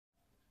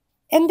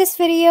In this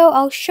video,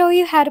 I'll show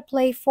you how to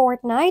play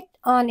Fortnite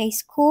on a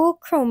school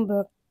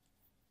Chromebook.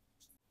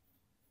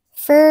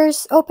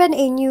 First, open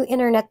a new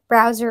internet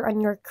browser on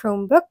your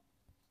Chromebook.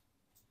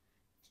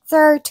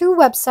 There are two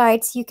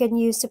websites you can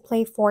use to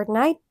play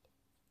Fortnite: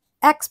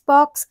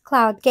 Xbox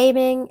Cloud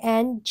Gaming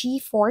and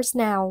GeForce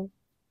Now.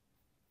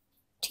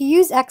 To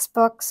use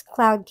Xbox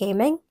Cloud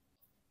Gaming,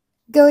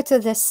 go to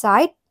this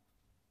site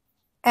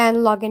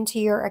and log into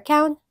your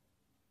account.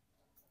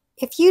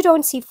 If you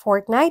don't see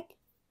Fortnite,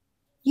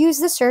 use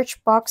the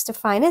search box to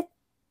find it.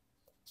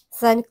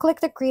 Then click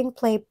the green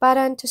play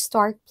button to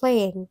start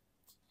playing.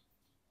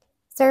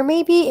 There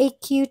may be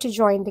a queue to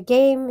join the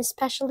game,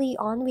 especially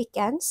on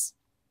weekends.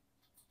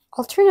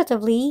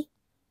 Alternatively,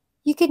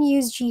 you can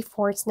use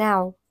GeForce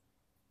Now.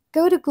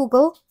 Go to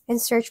Google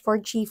and search for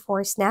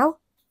GeForce Now.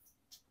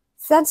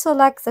 Then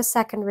select the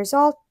second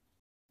result.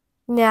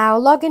 Now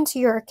log into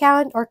your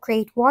account or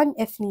create one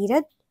if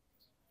needed.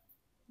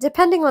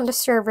 Depending on the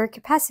server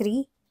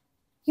capacity,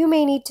 you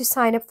may need to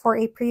sign up for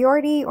a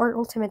priority or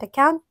ultimate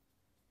account.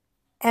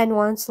 And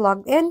once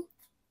logged in,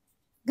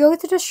 go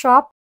to the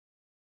shop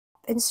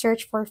and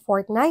search for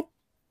Fortnite.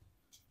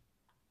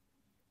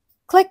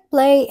 Click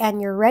play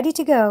and you're ready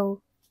to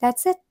go.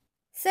 That's it.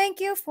 Thank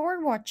you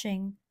for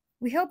watching.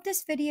 We hope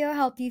this video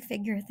helped you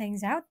figure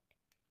things out.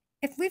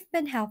 If we've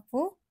been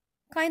helpful,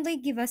 kindly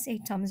give us a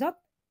thumbs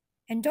up.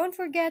 And don't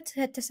forget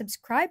to hit the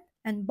subscribe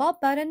and bell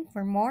button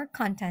for more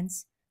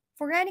contents.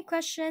 For any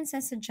questions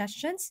and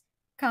suggestions,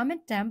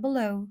 comment down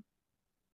below.